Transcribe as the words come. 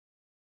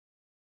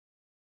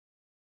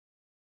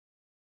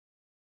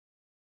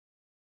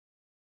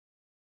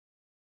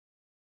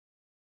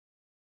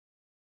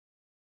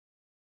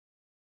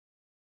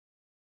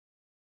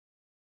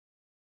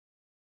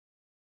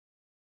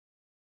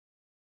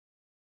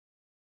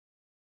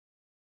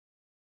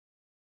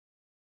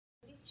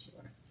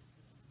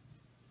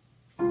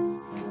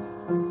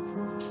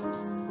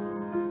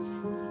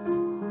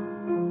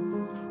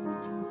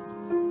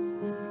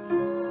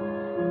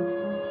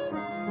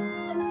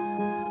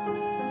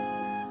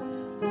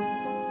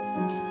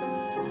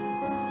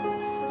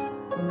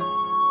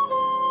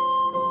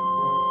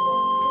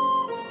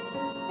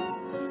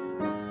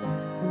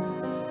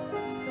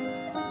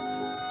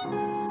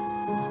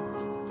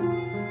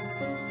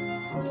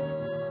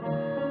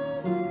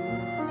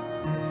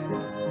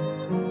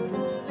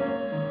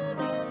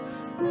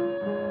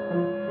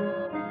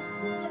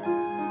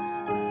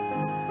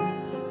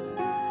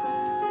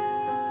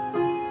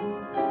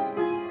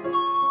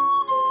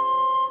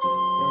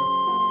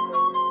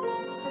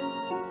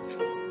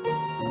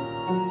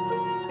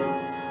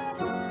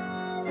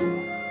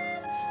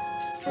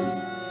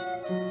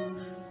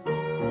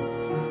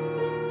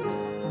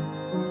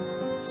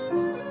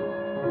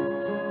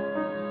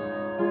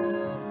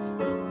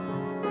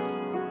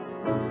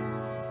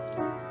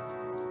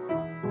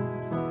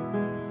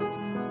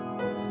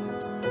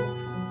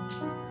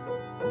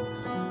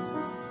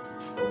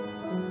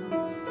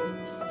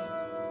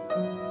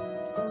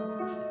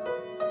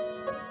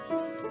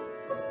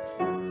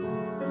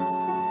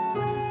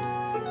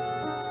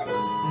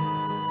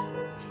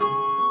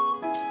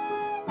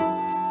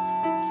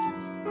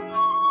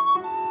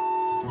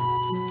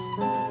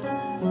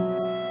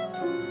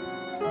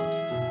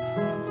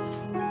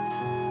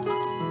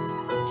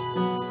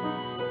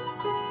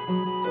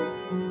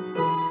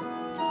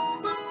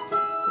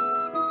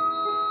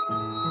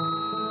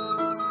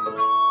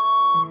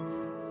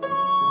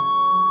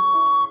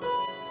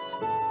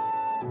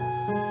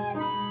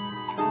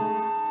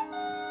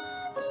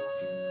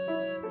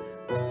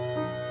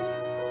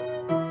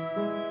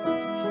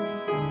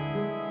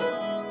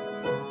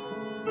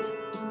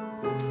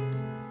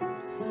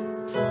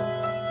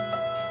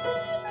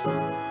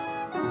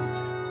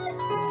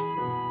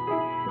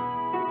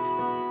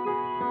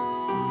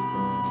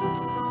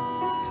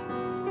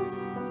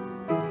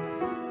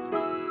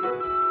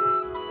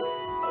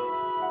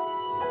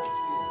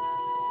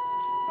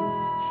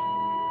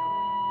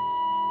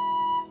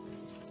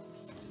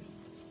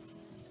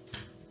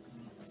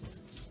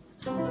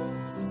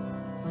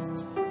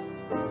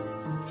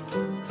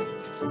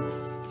We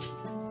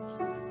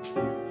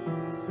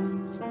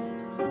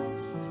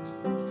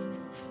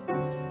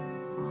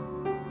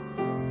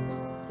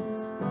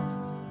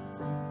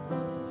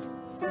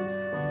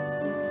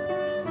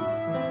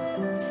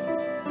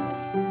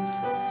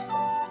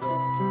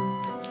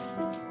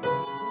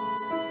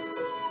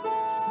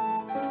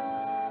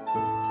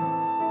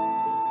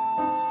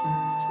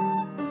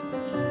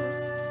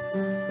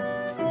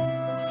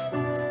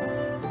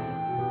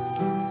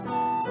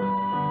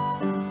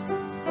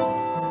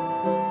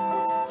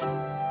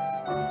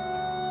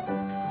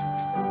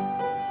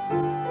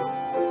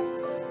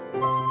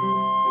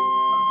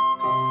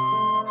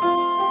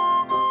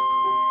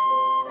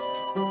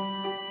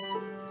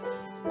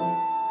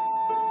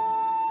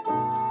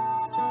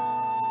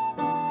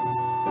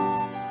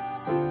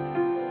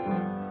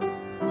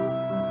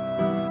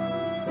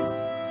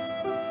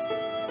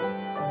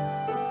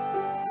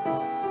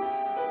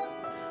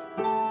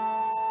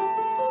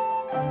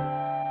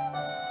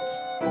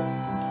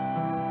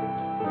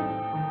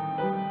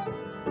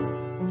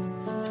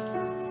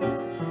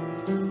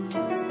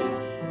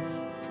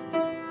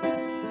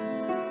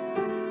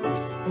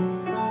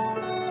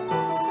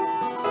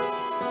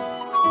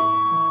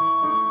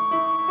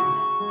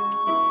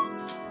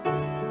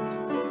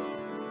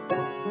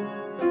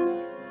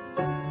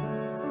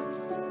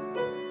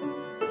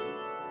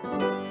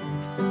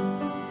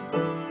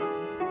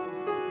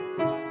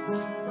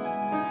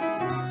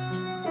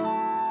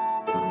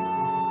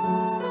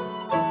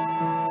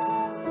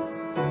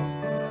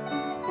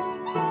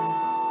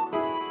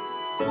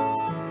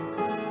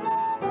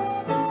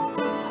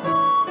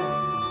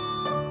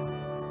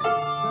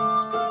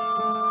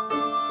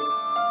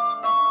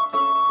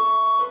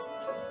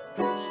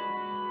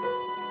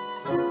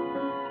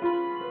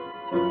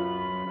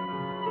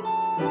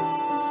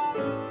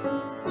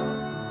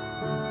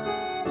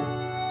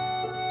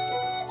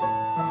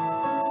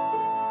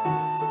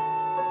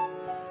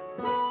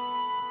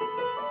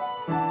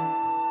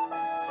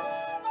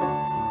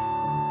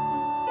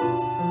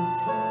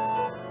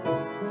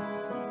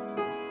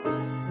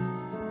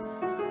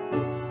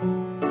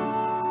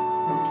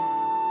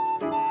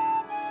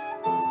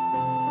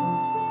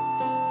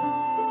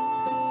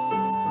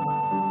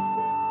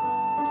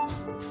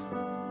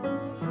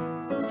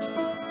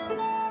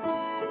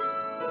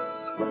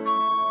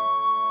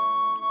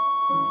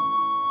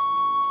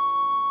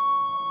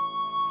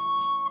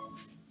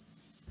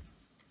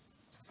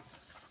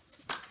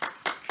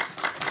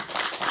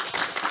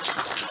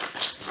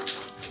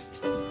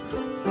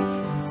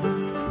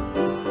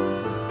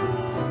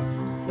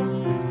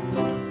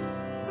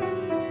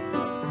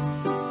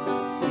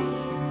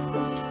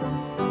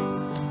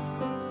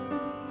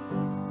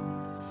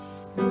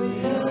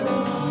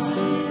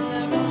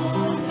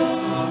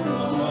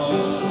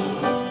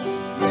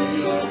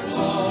are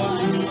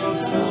walking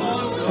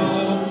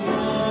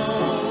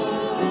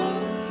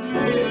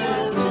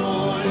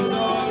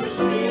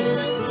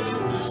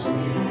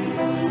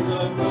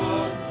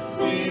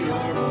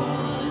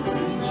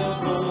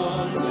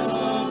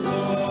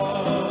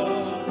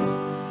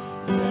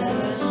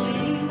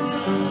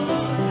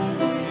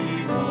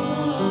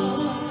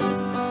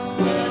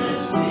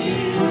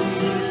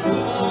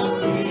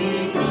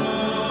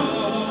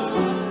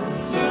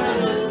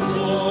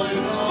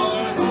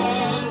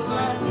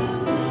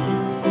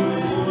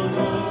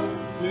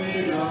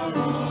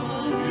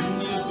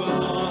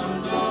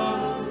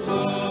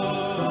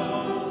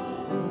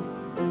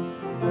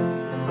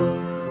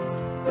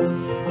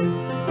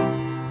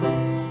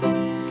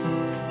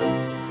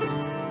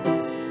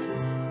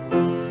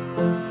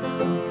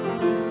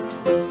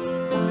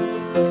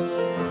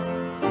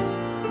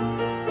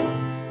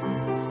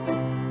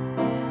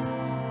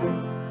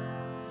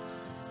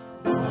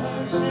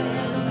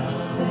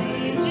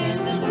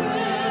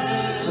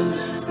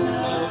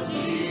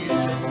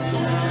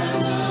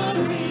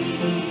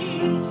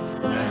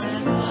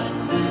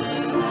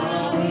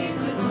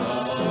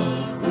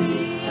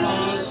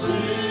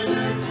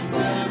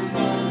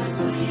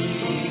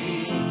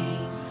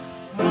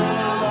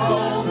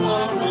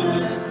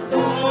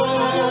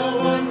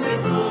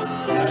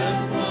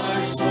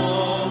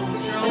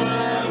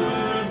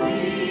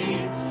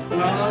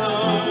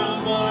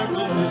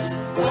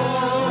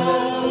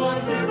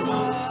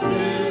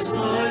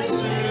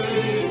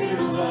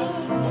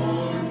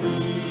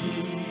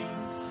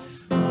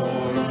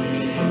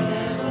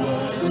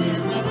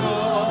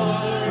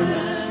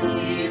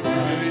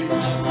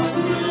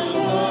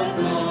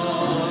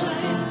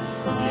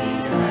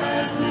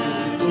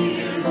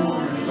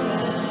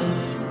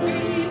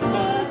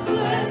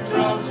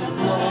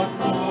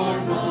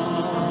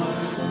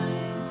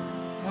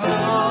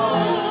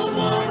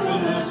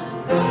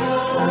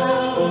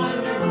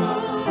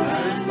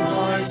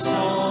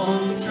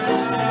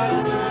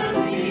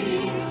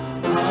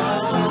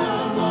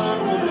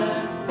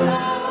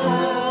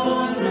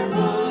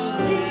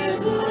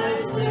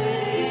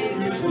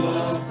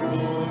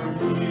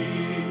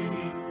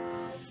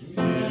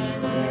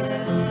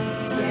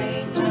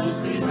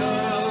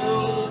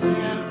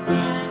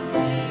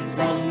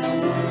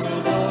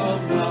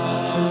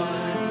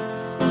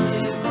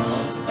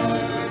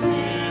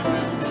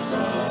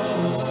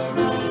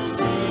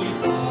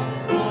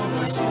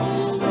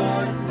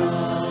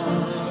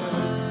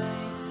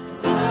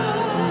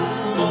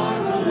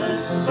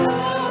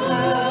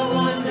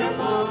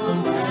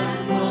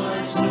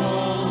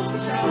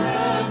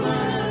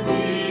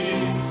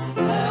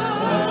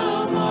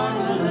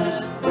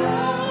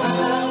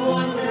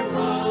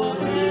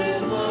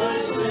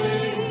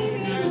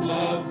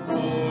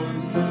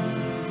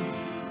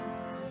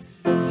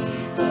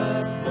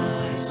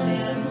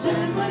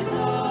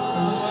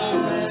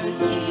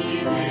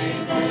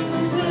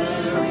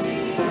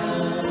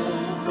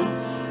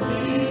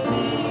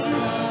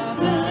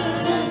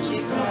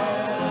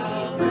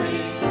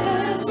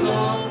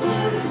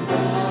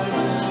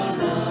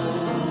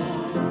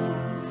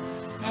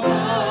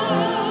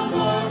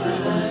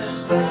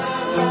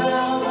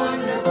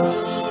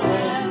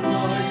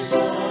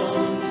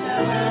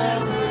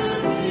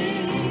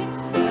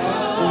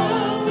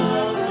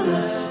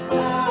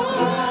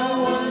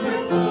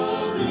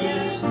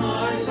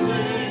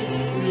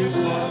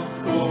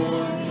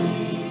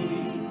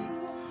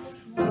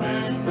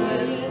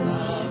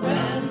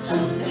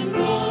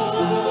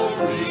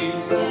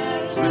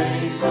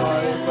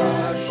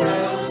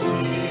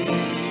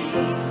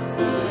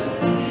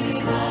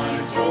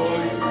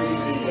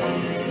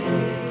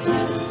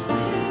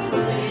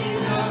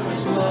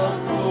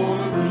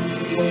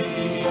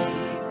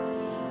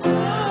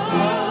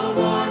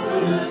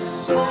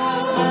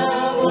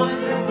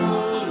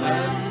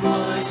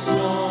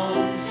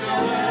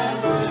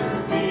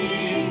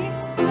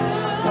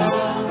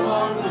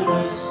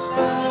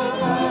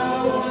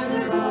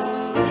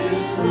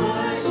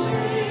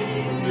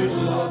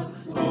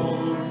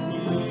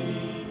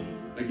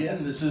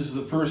this is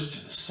the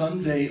first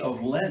Sunday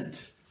of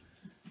Lent.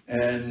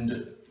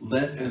 And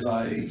Lent, as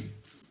I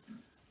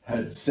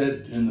had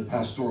said in the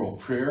pastoral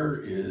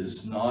prayer,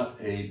 is not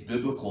a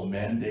biblical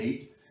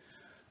mandate.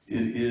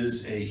 It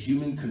is a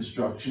human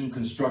construction,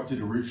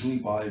 constructed originally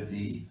by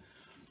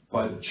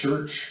the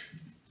church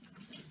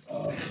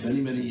many,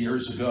 many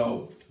years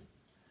ago.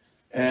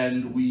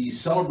 And we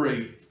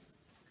celebrate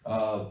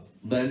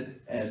Lent,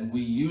 and we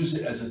use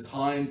it as a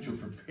time to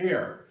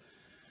prepare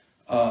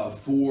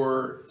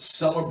for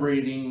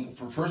celebrating,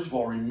 for first of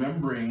all,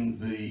 remembering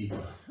the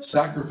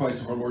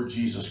sacrifice of our Lord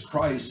Jesus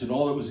Christ and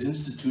all that was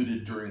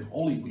instituted during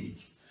Holy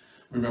Week.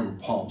 We remember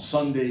Palm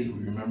Sunday,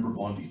 we remember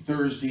Maundy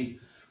Thursday,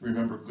 we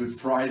remember Good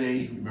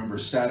Friday, we remember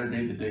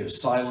Saturday, the day of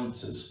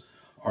silence, as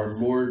our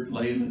Lord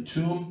lay in the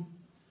tomb.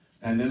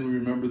 And then we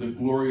remember the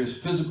glorious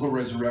physical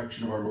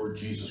resurrection of our Lord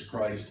Jesus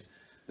Christ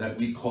that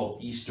we call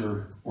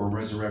Easter or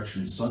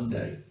Resurrection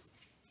Sunday.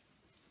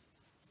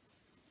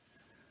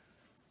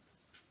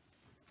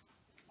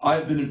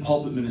 I've been in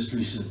pulpit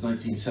ministry since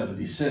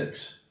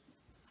 1976.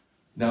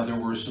 Now, there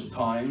were some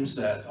times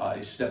that I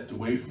stepped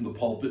away from the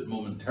pulpit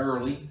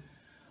momentarily.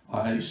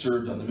 I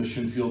served on the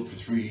mission field for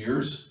 3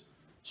 years,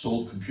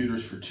 sold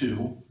computers for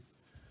 2,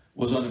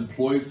 was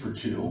unemployed for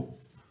 2,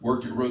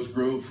 worked at Rhodes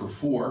Grove for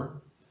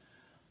 4.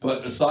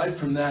 But aside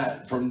from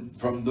that,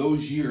 from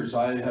those years,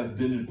 I have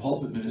been in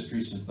pulpit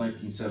ministry since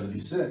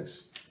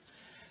 1976.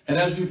 And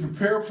as we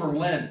prepare for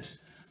Lent,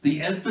 the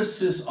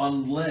emphasis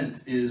on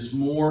Lent is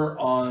more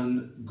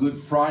on Good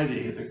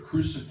Friday, the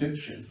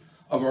crucifixion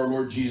of our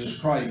Lord Jesus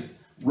Christ,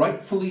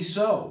 rightfully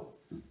so.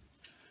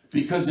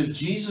 Because if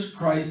Jesus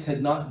Christ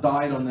had not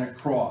died on that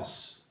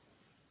cross,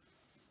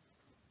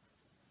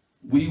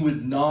 we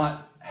would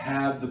not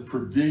have the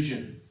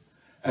provision,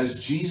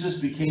 as Jesus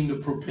became the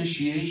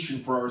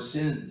propitiation for our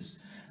sins,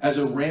 as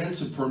a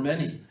ransom for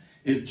many.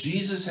 If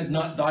Jesus had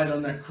not died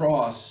on that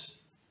cross,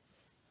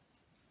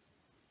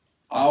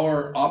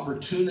 our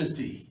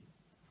opportunity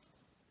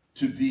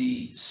to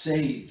be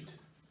saved,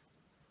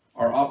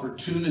 our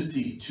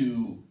opportunity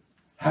to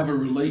have a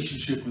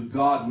relationship with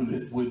God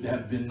would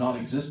have been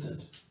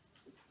non-existent.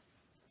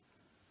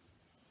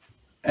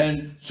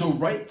 And so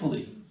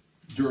rightfully,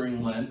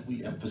 during Lent,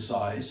 we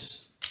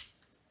emphasize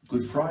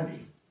Good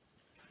Friday.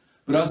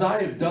 But as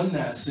I have done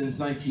that since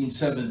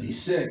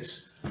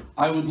 1976,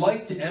 I would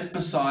like to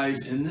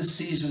emphasize in this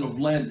season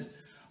of Lent,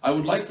 I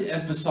would like to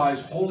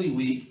emphasize Holy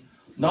Week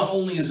not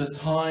only as a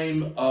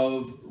time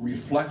of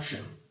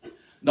reflection,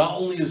 not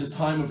only as a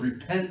time of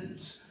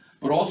repentance,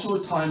 but also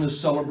a time of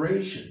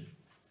celebration.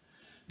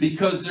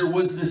 Because there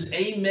was this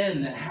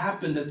amen that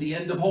happened at the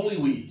end of Holy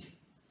Week.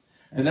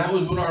 And that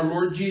was when our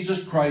Lord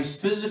Jesus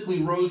Christ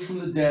physically rose from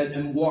the dead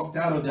and walked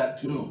out of that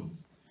tomb.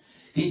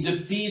 He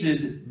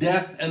defeated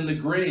death and the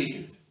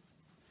grave.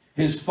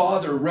 His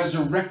Father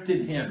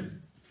resurrected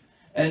him.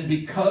 And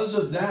because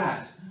of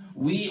that,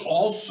 we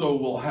also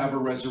will have a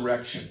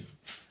resurrection.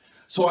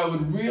 So I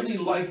would really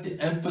like to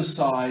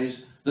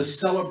emphasize the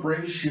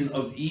celebration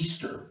of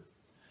Easter,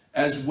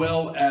 as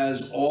well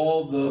as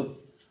all the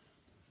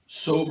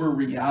sober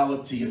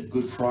reality of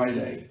Good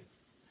Friday.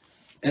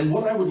 And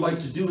what I would like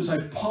to do is I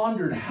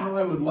pondered how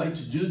I would like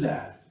to do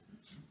that.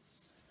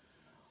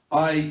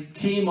 I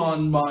came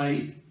on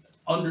my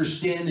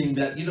understanding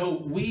that,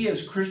 we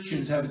as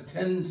Christians have a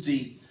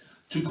tendency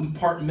to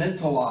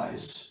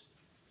compartmentalize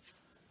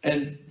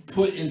and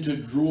put into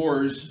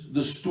drawers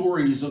the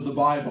stories of the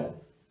Bible.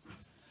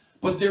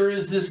 But there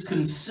is this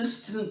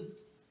consistent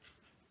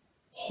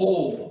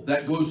whole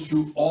that goes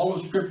through all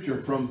of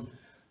Scripture, from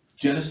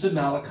Genesis to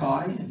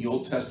Malachi in the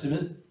Old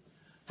Testament,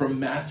 from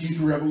Matthew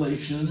to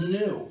Revelation in the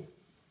New.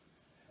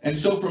 And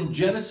so from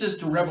Genesis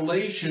to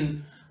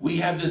Revelation, we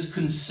have this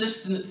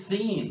consistent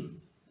theme.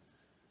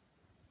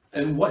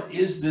 And what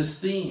is this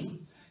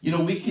theme?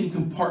 We can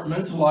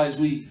compartmentalize.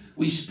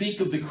 We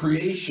speak of the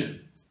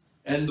creation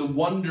and the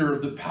wonder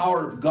of the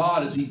power of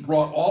God as he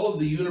brought all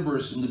of the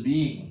universe into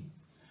being.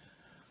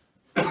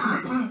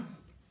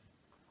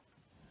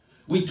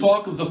 We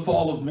talk of the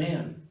fall of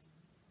man,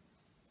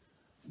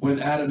 when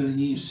Adam and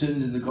Eve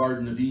sinned in the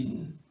Garden of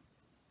Eden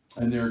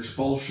and their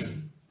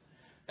expulsion,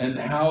 and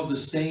how the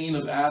stain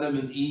of Adam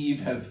and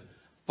Eve have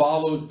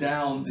followed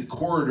down the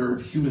corridor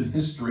of human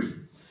history.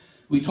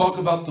 We talk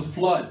about the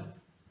flood.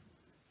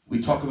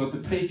 We talk about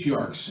the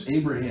patriarchs,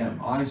 Abraham,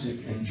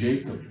 Isaac, and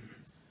Jacob.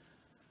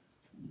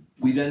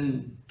 We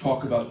then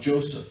talk about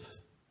Joseph,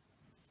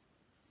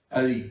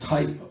 a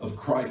type of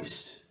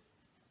Christ.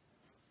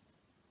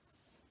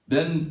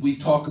 Then we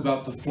talk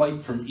about the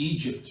flight from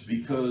Egypt,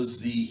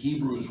 because the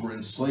Hebrews were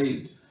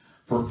enslaved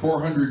for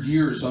 400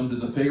 years under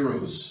the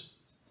Pharaohs.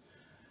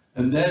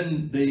 And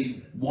then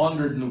they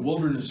wandered in the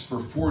wilderness for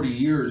 40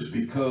 years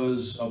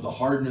because of the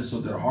hardness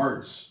of their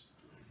hearts.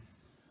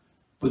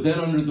 But then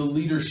under the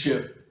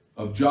leadership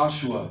of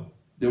Joshua,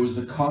 there was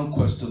the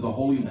conquest of the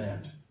Holy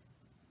Land.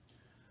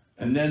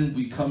 And then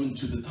we come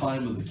into the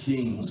time of the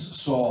kings,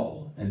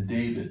 Saul and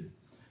David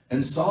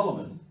and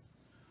Solomon,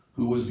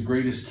 who was the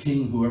greatest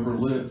king who ever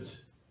lived.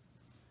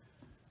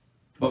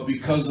 But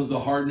because of the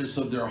hardness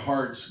of their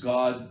hearts,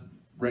 God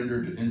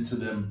rendered into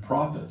them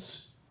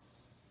prophets,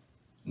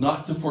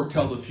 not to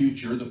foretell the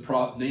future. The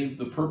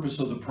purpose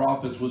of the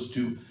prophets was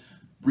to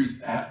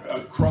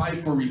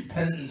cry for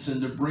repentance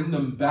and to bring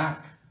them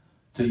back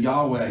to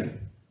Yahweh.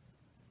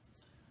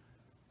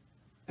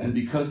 And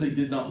because they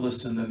did not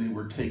listen, then they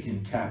were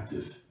taken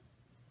captive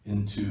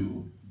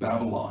into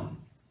Babylon.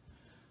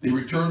 They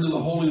returned to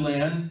the Holy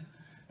Land,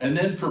 and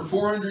then for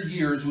 400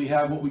 years we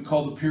have what we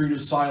call the period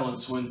of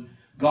silence, when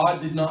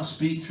God did not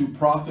speak through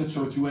prophets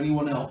or through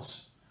anyone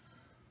else.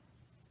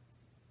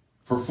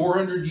 For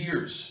 400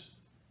 years,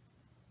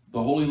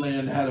 the Holy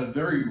Land had a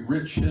very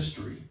rich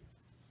history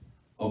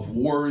of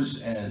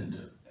wars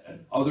and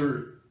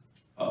other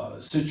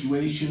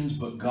situations,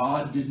 but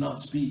God did not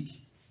speak.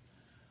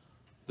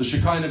 The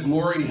Shekinah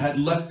glory had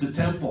left the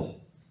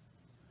temple.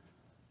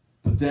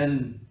 But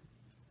then,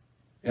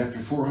 after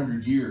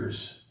 400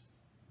 years,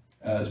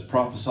 as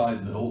prophesied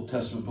in the Old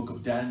Testament book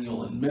of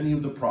Daniel and many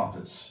of the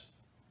prophets,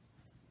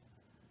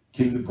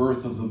 came the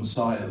birth of the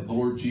Messiah, the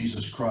Lord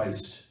Jesus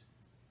Christ.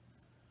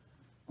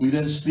 We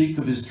then speak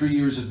of his 3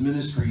 years of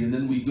ministry, and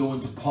then we go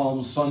into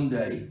Palm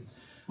Sunday.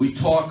 We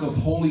talk of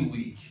Holy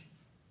Week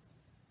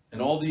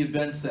and all the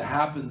events that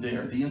happened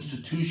there, the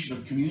institution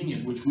of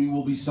communion, which we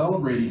will be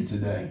celebrating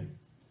today.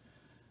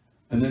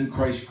 And then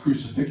Christ's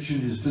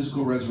crucifixion, his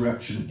physical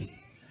resurrection,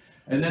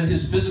 and then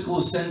his physical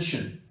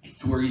ascension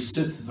to where he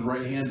sits at the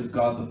right hand of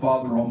God the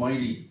Father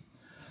Almighty.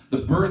 The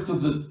birth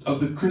of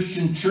the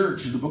Christian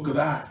church in the book of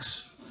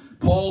Acts.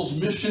 Paul's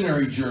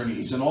missionary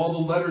journeys and all the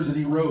letters that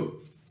he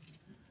wrote.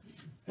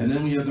 And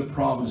then we have the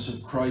promise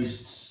of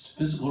Christ's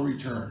physical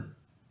return.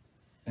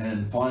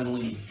 And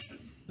finally,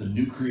 the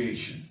new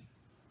creation,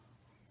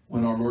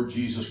 when our Lord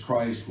Jesus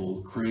Christ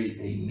will create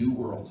a new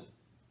world,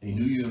 a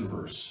new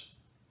universe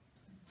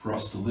for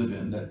us to live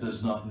in that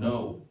does not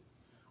know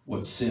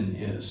what sin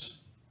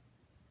is.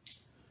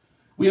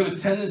 We have a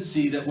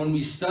tendency that when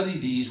we study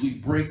these, we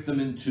break them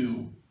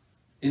into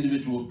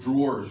individual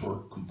drawers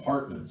or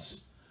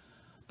compartments.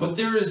 But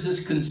there is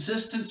this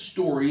consistent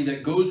story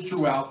that goes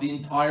throughout the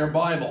entire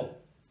Bible.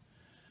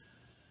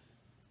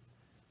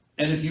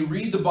 And if you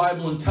read the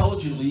Bible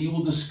intelligently, you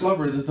will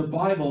discover that the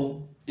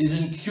Bible is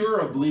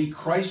incurably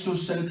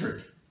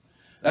Christocentric.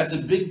 That's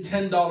a big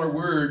 $10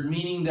 word,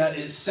 meaning that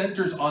it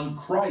centers on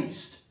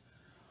Christ.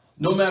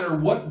 No matter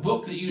what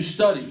book that you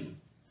study,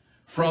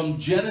 from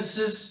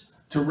Genesis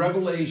to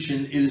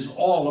Revelation, it is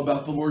all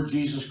about the Lord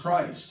Jesus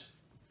Christ.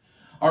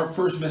 Our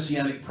first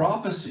messianic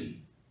prophecy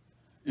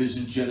is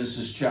in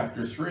Genesis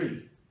chapter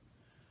 3.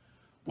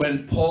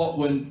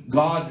 When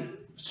God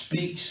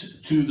speaks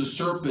to the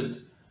serpent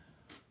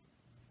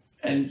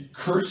and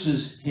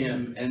curses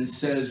him and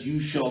says, "You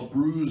shall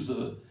bruise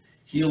the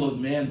heel of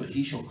man, but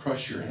he shall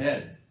crush your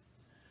head."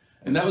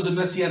 And that was a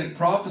messianic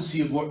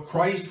prophecy of what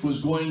Christ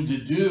was going to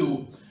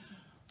do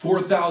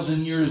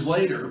 4,000 years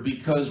later,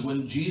 because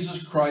when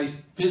Jesus Christ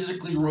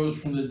physically rose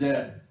from the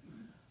dead,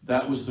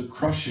 that was the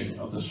crushing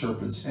of the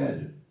serpent's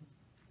head.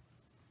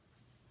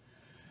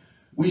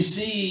 We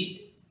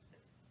see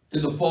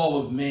in the fall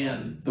of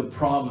man the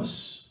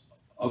promise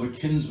of a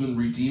kinsman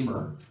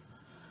redeemer.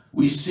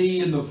 We see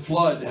in the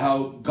flood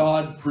how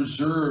God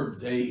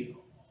preserved a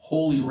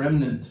holy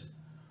remnant.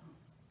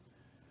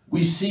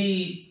 We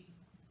see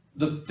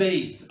the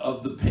faith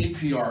of the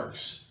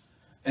patriarchs,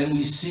 and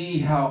we see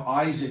how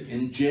Isaac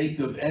and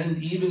Jacob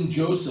and even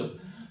Joseph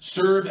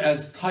serve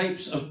as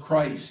types of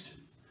Christ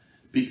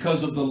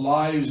because of the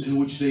lives in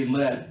which they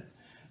led.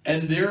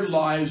 And their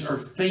lives are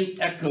faint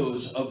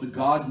echoes of the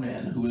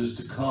God-man who is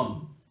to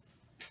come.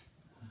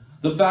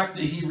 The fact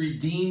that he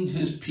redeemed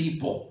his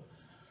people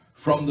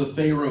from the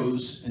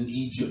pharaohs in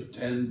Egypt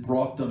and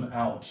brought them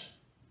out.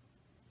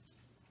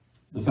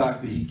 The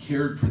fact that he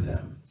cared for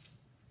them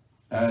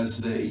as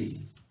they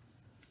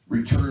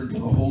returned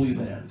to the Holy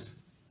Land.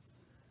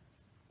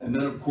 And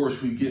then, of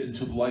course, we get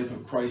into the life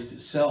of Christ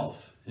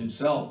himself.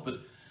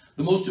 But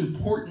the most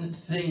important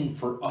thing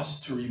for us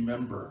to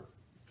remember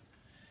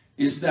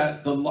is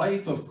that the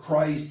life of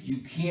Christ, you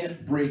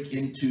can't break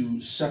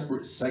into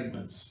separate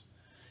segments.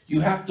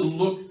 You have to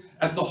look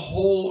at the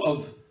whole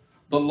of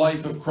the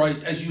life of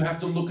Christ as you have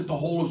to look at the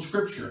whole of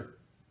Scripture.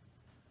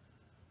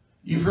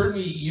 You've heard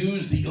me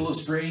use the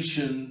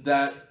illustration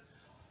that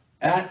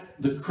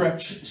at the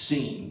crèche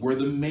scene, where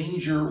the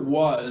manger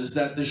was,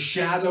 that the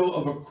shadow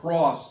of a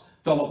cross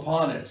fell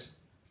upon it.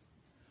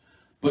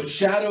 But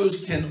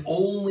shadows can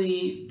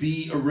only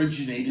be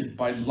originated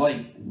by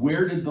light.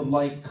 Where did the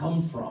light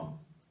come from?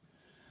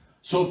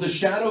 So if the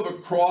shadow of a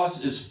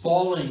cross is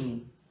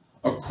falling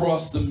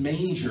across the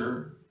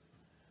manger,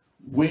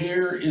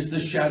 where is the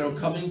shadow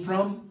coming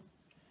from?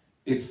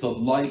 It's the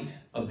light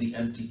of the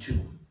empty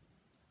tomb.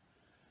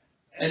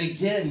 And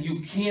again,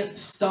 you can't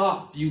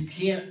stop. You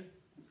can't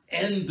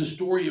end the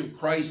story of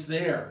Christ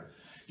there.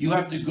 You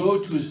have to go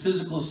to his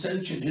physical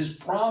ascension, his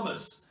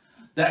promise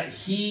that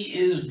he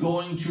is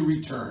going to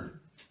return.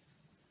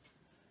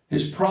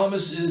 His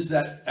promise is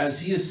that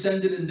as he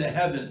ascended into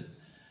heaven,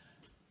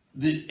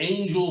 the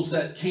angels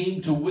that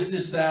came to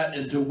witness that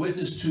and to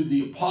witness to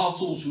the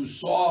apostles who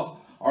saw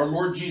our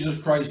Lord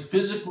Jesus Christ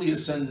physically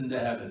ascend into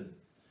heaven,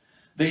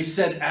 They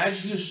said,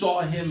 as you saw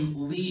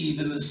him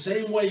leave, in the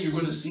same way you're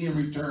going to see him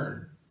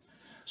return.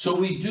 So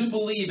we do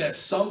believe at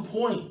some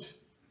point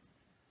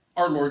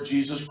our Lord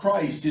Jesus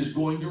Christ is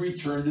going to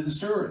return to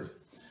this earth.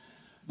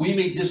 We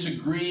may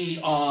disagree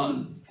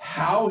on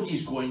how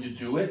he's going to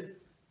do it.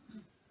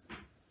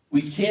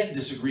 We can't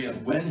disagree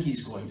on when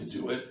he's going to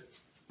do it,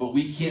 but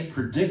we can't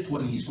predict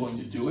when he's going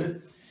to do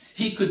it.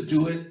 He could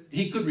do it.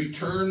 He could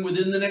return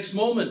within the next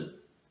moment.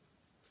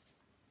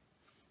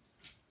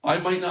 I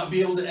might not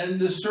be able to end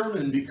this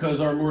sermon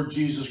because our Lord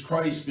Jesus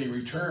Christ may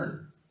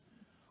return.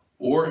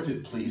 Or if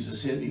it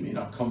pleases him, he may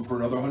not come for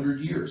another 100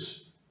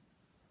 years.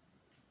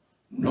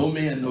 No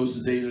man knows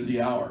the day or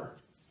the hour.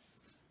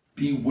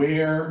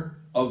 Beware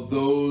of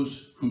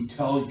those who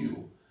tell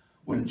you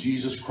when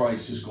Jesus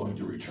Christ is going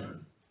to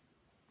return.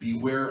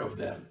 Beware of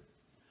them.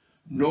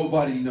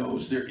 Nobody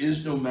knows. There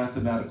is no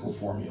mathematical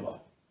formula.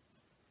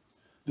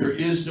 There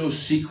is no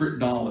secret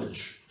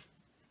knowledge.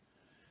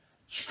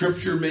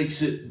 Scripture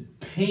makes it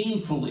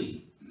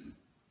painfully,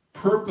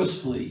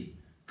 purposefully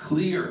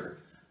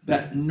clear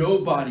that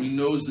nobody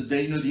knows the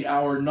day nor the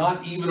hour,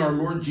 not even our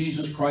Lord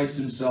Jesus Christ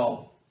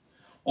himself.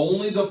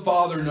 Only the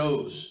Father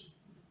knows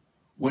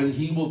when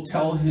he will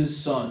tell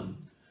his Son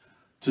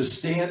to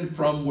stand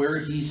from where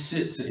he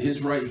sits at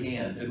his right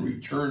hand and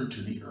return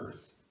to the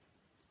earth.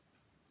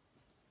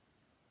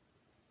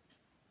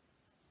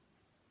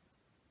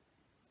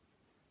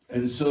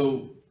 And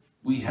so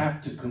we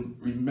have to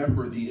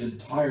remember the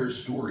entire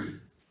story.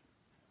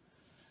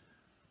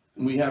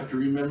 And we have to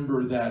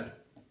remember that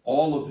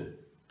all of it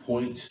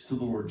points to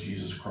the Lord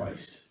Jesus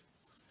Christ.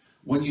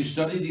 When you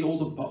study the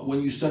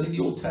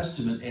Old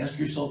Testament, ask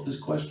yourself this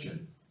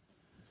question.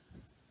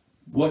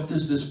 What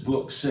does this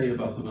book say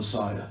about the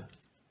Messiah?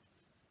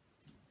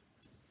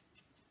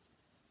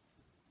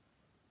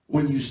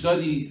 When you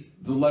study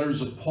the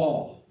letters of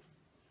Paul,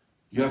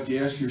 you have to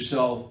ask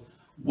yourself,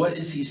 what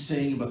is he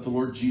saying about the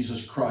Lord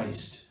Jesus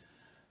Christ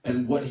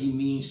and what he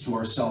means to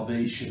our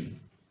salvation?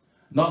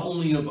 Not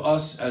only of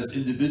us as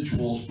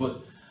individuals,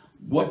 but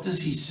what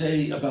does he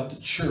say about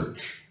the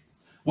church?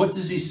 What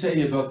does he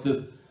say about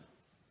the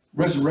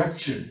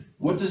resurrection?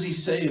 What does he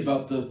say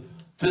about the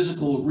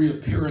physical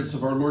reappearance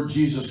of our Lord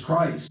Jesus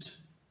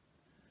Christ?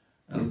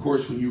 And of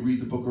course, when you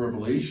read the book of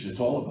Revelation, it's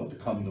all about the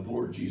coming of the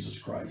Lord Jesus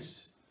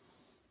Christ,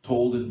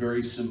 told in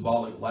very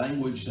symbolic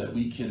language that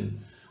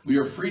we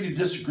are free to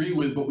disagree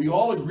with, but we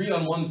all agree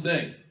on one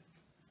thing,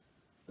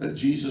 that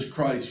Jesus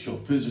Christ shall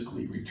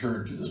physically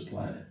return to this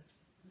planet.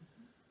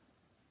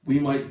 We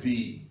might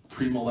be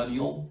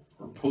premillennial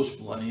or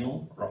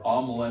postmillennial or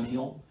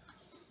amillennial.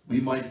 We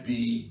might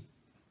be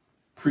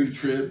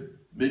pre-trib,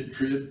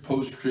 mid-trib,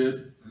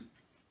 post-trib,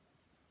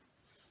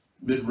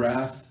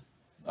 mid-wrath.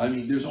 I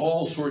mean, there's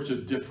all sorts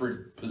of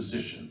different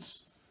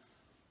positions.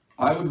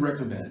 I would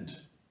recommend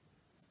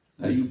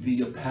that you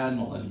be a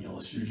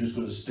panmillennialist. You're just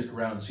going to stick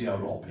around and see how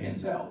it all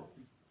pans out.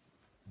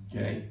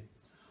 Okay?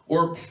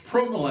 Or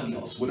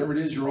pro-millennialist, whatever it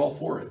is, you're all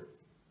for it,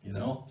 you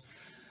know?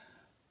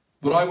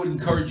 But I would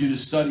encourage you to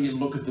study and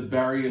look at the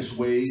various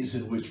ways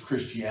in which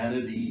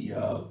Christianity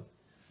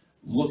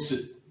looks at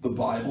the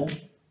Bible.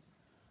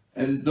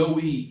 And though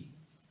we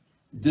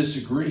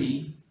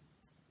disagree,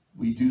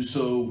 we do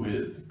so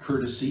with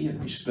courtesy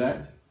and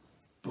respect,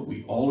 but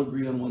we all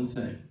agree on one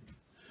thing.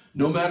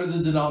 No matter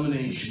the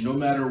denomination, no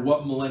matter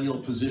what millennial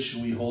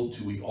position we hold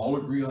to, we all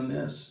agree on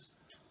this,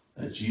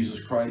 that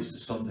Jesus Christ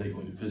is someday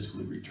going to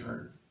physically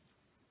return.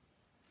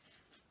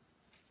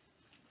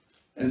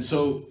 And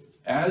so,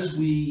 as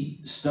we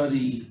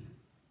study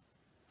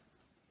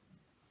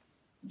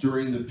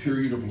during the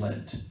period of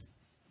Lent,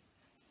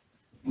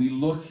 we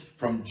look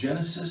from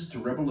Genesis to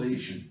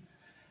Revelation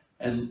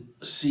and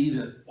see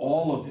that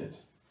all of it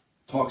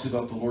talks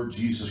about the Lord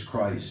Jesus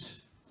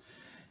Christ.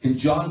 In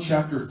John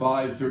chapter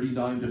 5,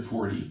 39 to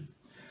 40,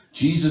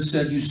 Jesus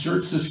said, "You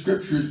search the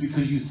scriptures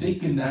because you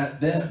think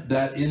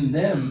that in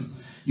them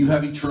you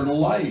have eternal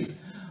life.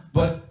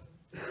 But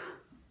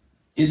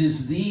it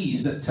is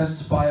these that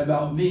testify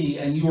about me,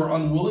 and you are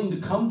unwilling to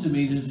come to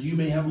me that you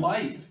may have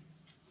life."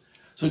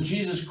 So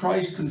Jesus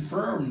Christ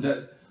confirmed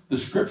that the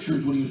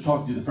scriptures, when he was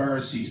talking to the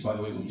Pharisees, by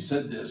the way, when he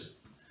said this,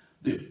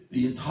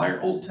 the entire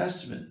Old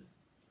Testament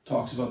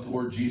talks about the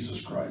Lord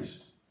Jesus Christ.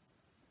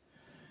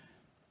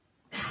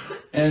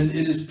 And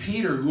it is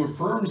Peter who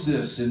affirms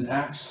this in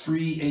Acts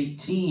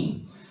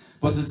 3:18.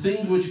 "But the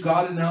things which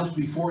God announced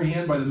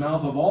beforehand by the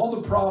mouth of all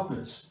the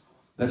prophets,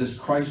 that is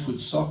Christ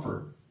would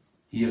suffer,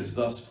 he has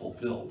thus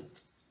fulfilled."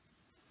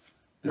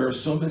 There are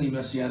so many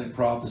messianic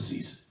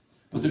prophecies,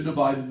 but they're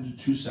divided into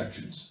two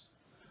sections.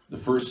 The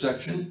first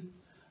section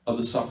of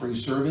the suffering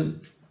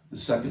servant, the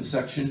second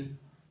section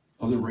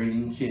of the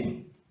reigning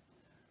king.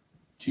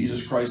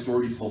 Jesus Christ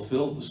already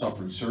fulfilled the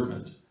suffering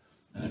servant.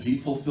 And if he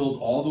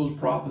fulfilled all those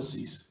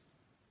prophecies,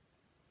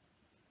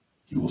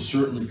 he will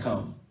certainly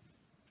come.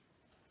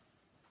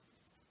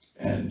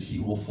 And he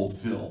will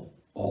fulfill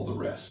all the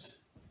rest.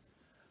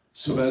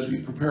 So as we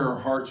prepare our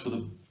hearts for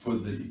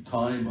the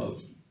time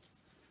of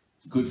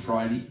Good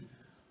Friday,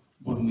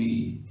 when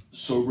we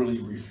soberly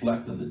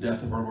reflect on the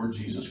death of our Lord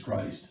Jesus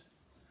Christ,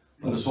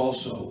 let us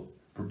also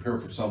prepare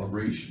for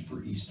celebration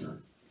for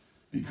Easter,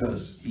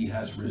 because he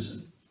has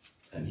risen,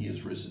 and he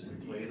is risen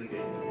indeed.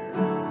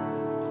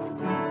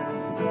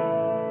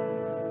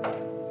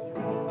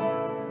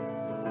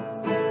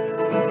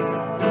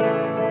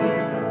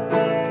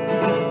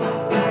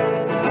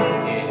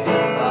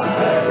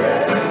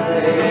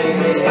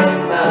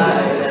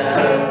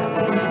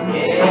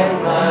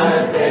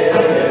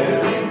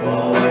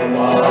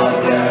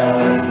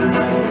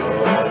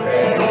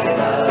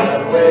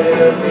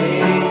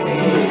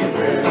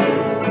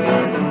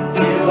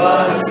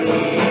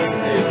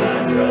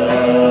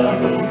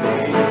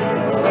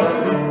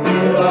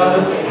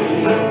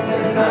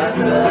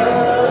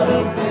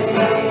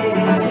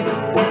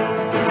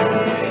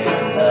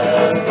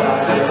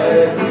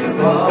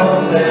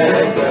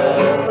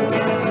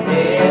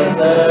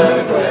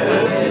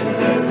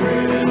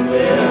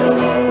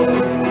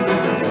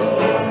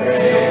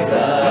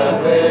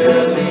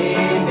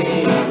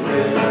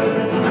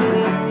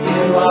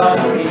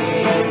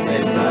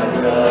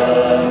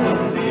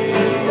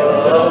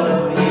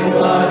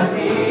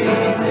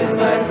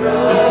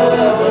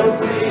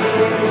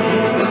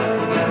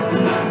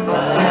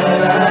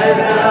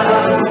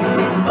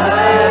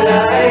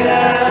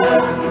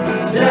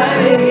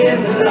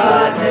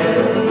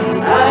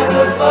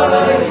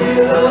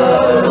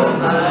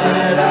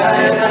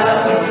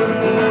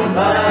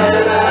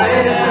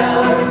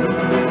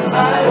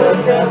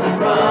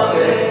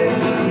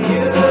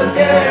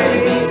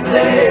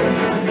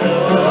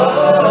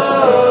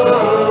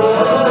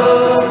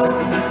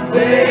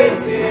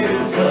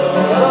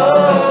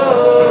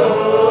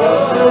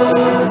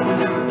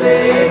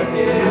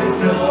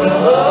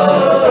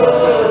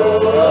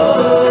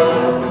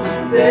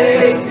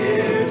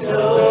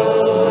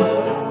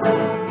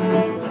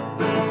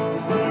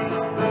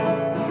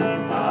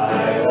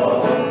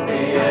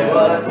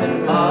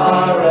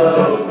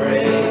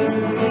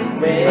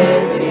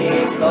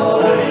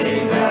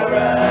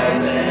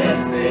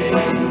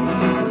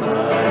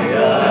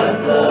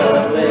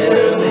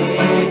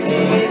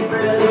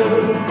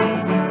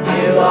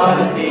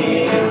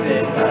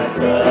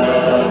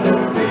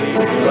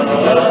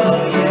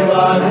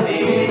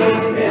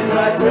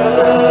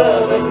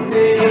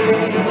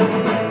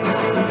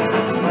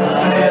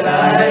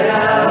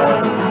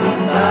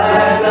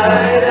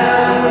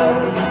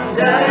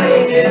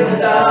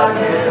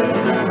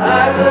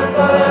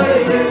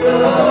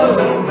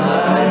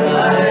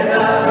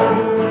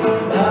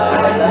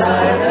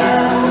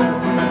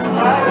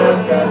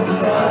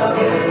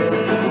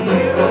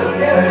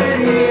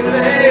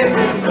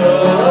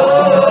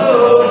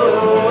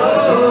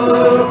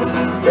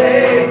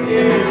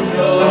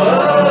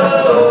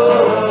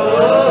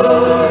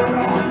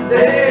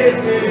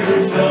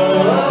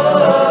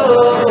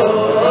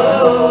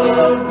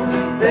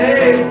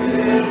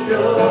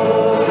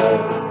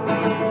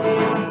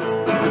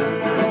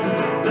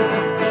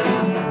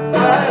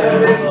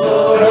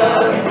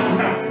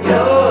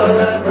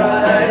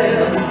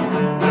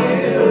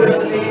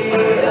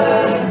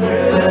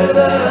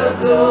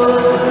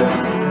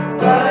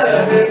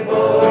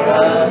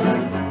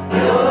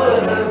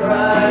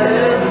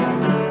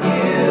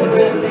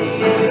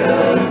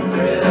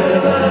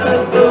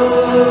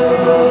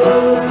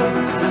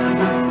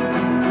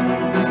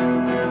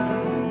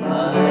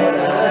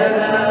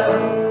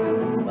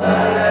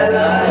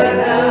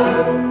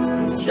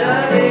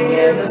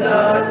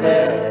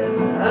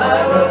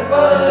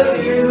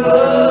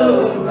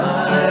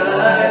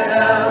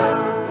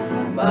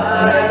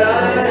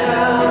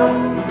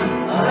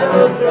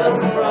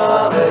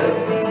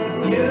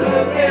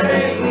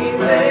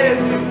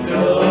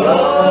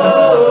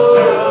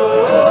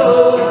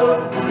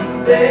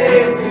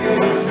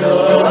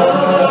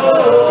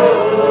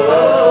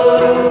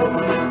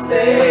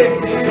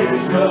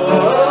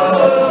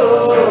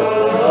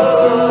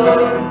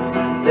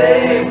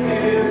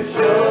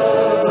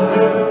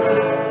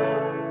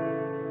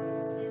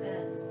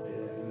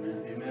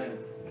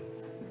 Amen.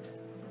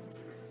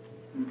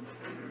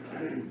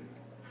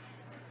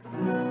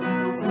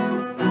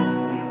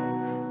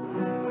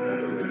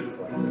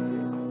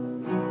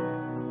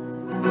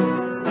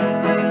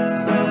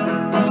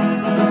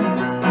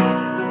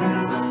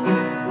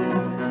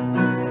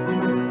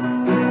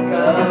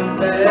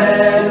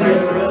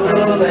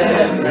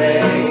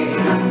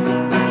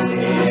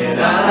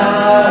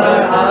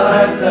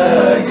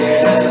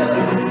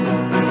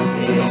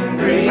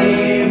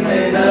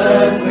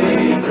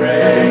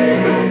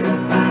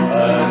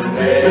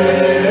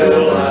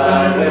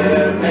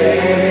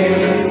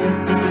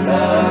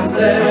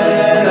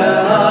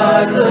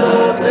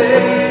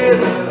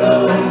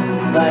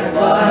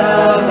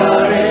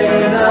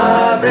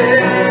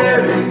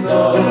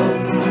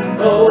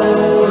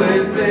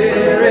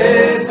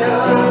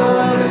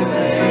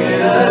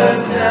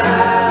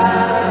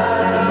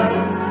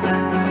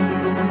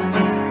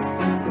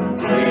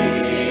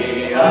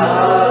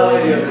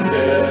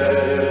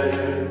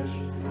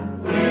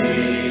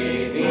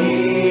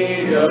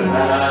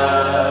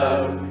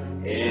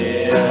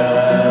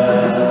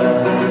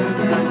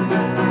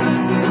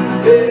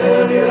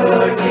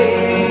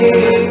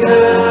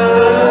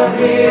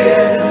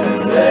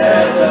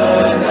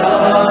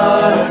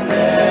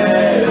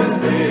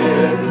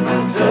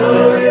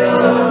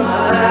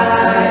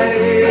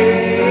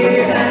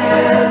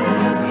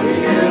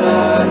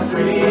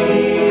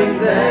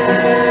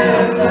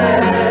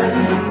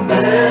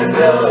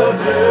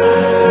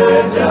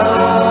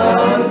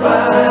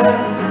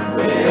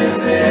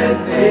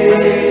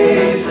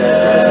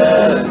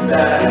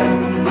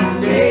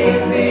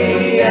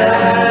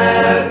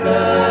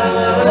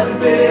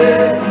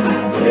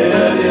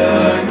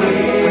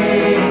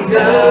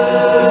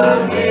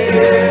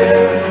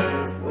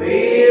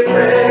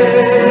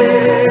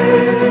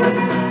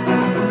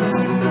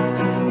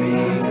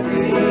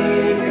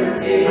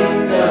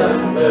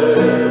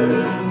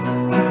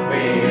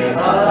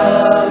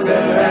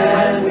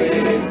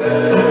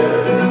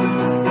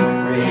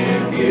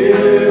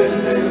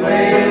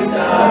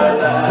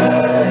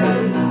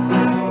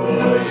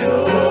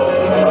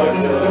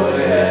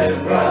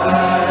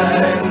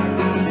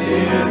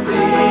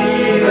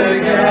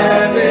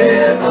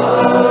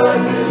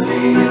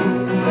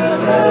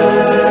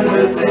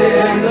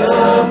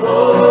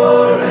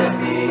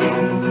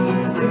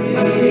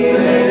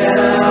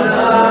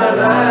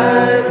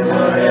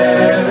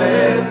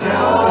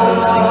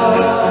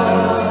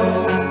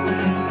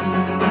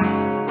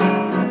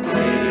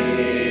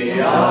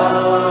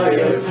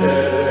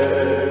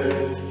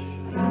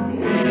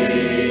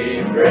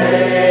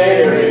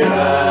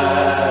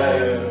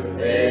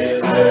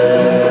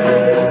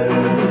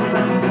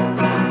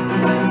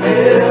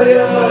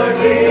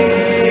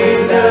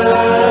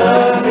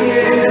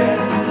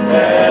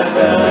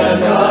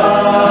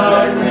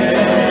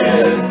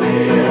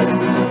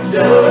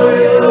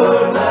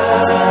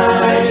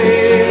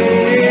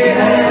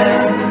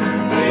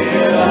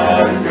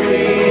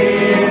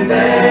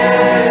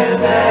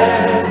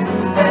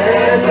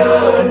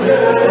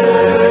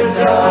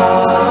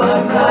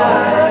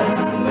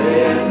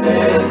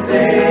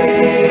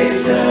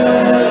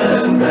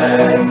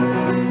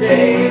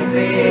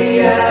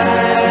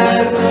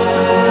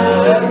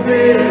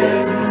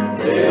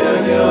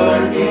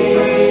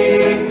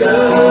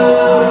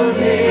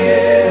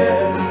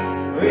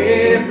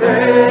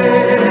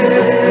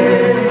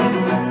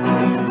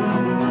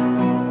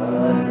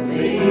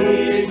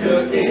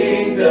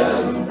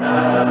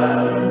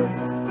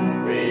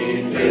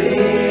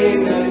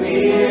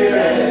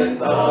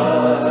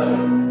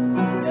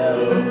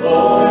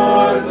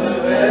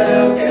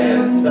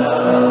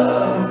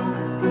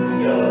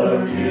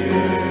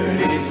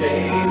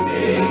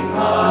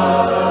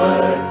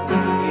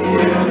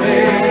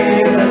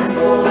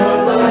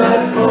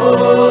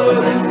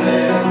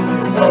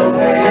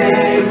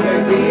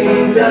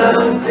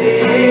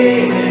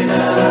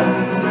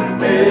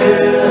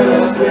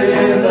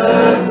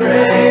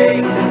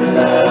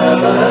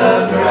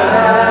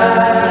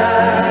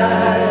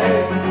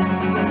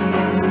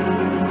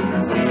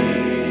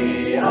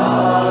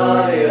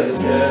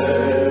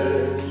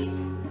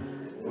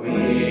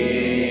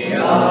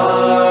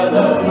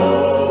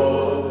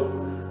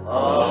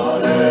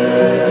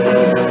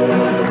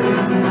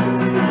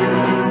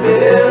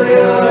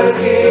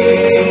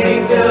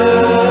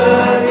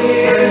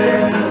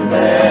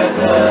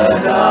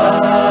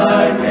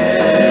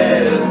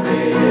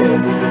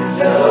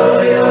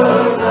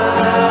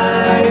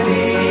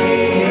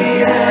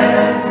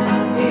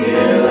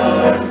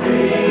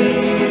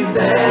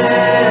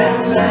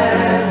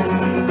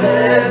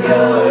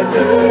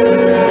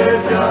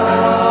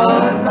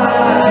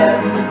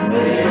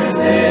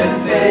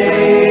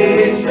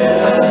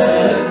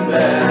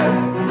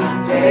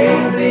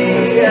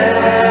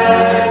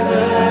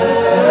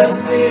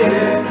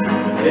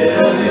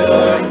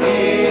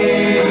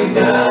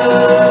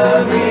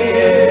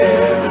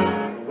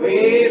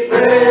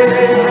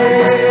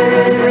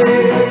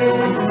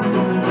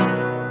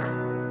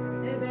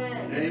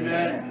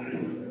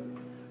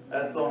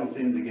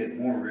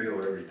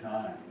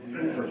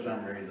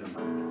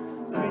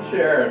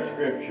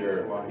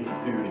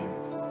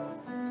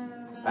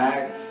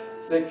 Acts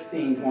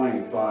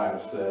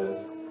 16:25 says,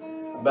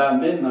 about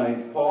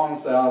midnight, Paul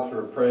and Silas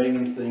were praying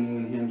and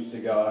singing hymns to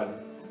God,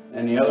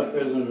 and the other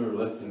prisoners were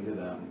listening to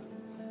them.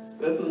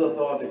 This was a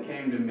thought that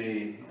came to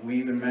me. We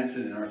even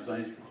mentioned in our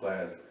Sunday school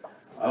class.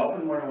 I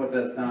often wonder what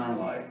that sounded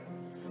like.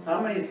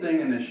 How many sing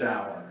in the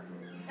shower?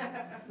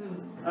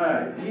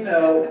 Alright, you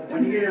know,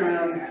 when you get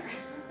around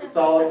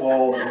solid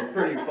walls, it's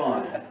pretty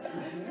fun.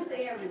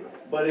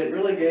 But it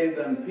really gave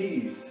them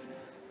peace.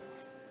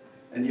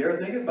 And you ever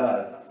think about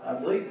it? I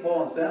believe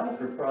Paul and Silas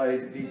were probably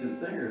decent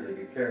singers that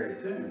could carry a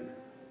tune,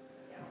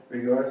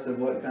 regardless of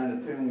what kind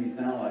of tune we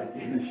sound like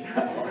in the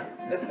shower.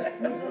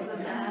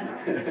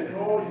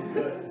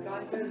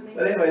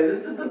 But anyway,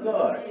 this is a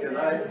thought, because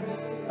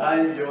I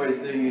enjoy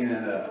singing in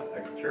a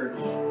church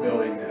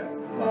building that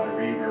has a lot of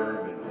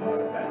reverb and a lot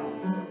of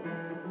bounce.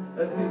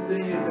 Let's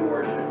continue to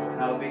worship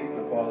how deep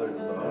the Father's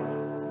love.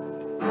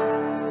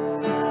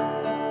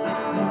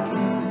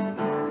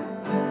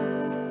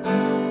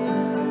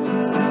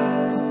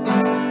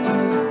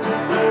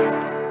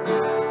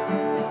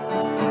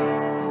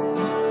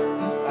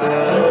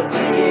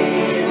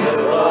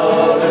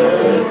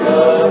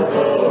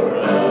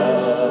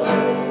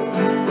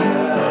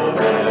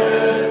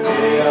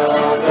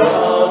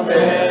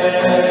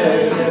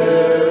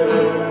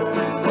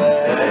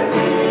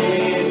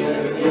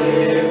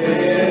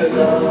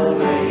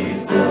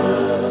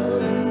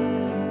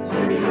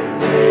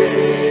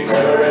 Take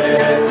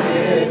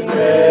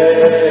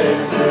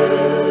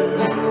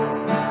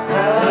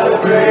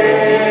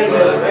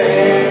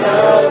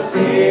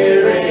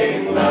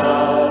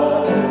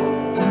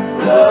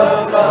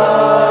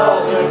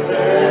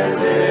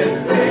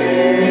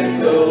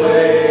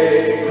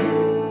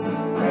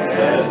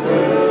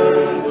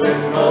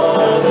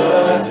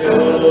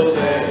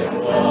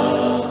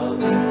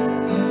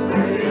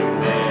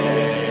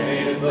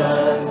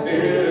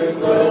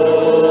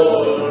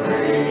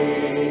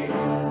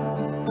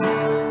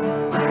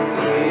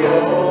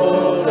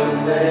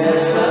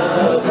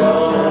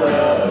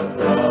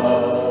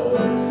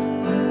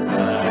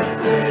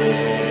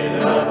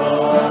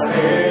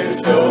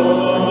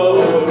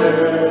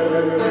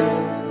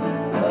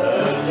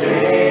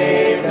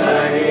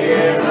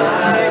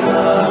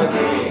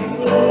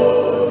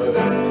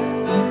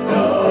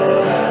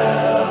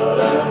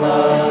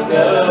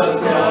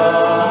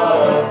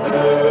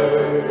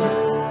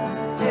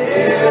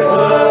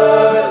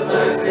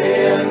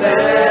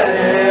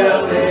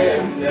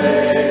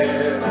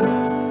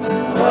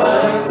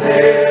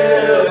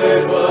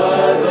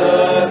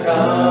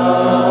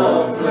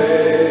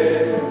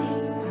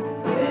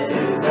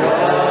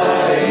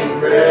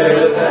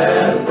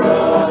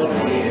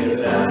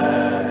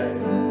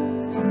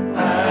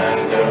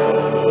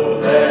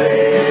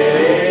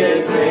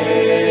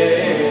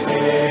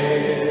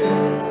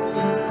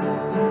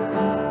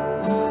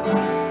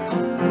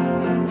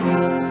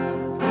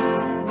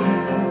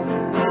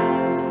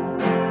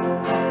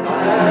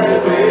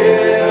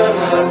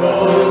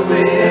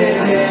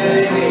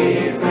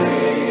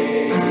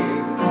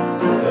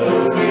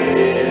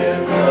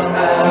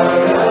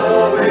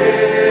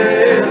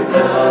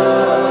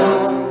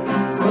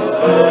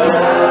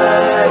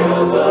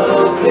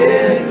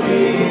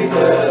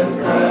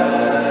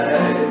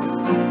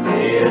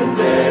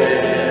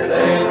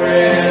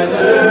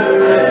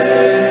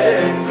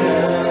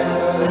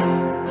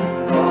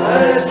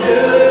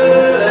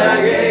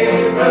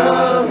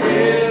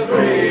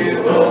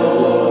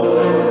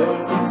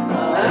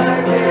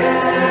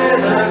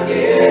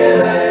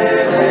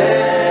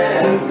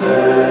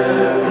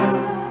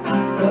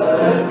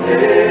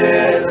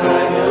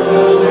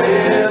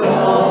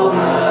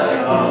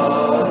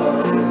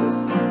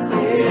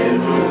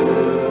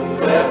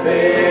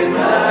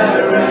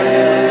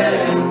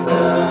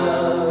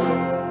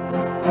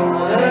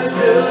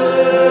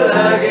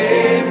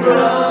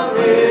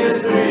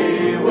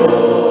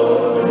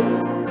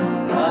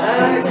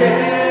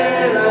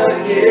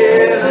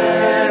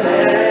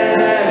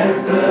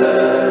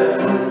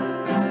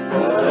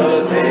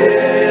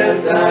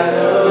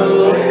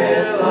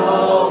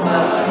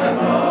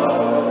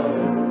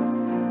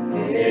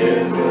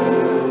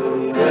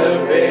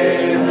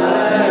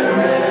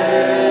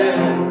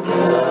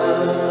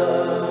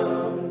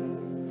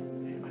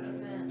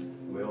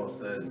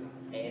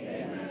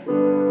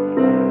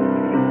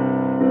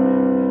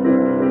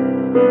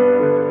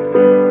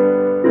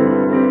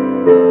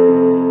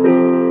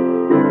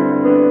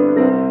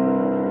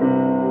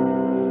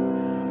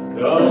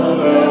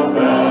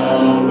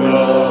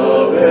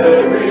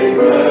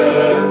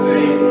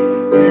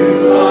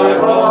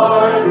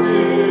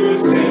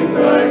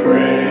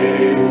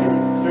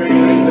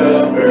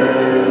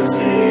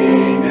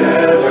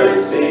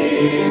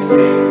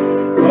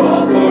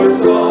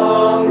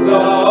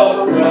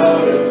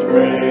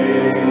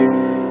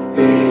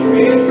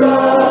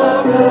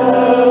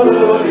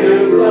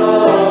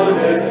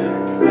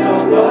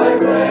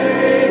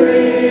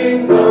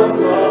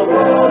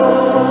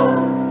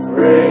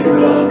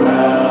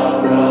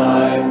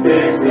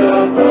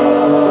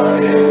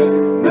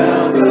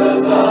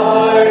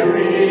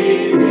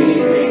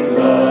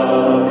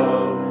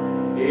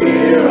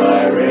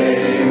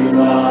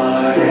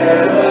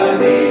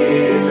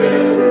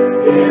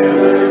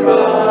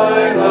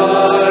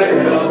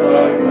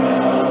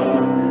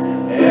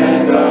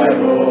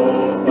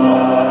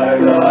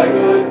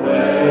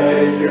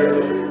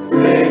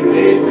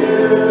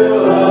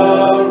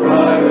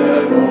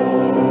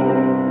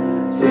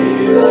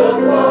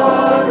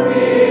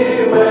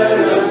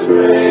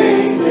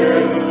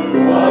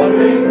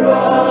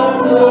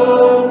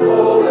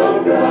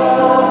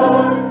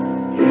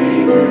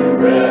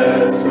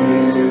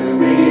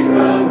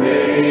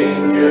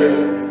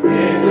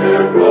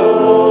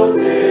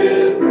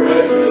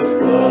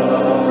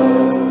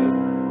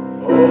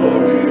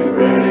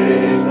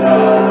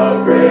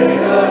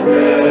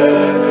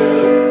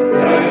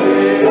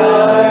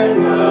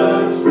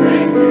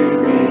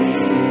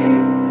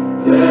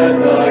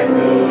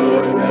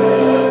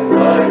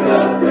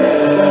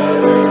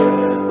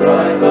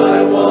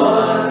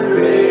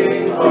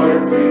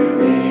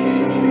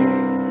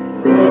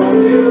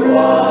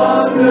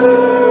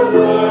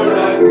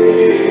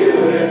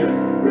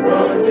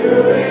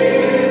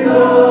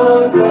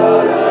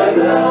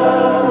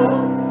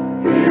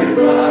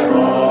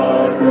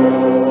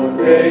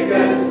Take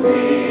and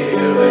see.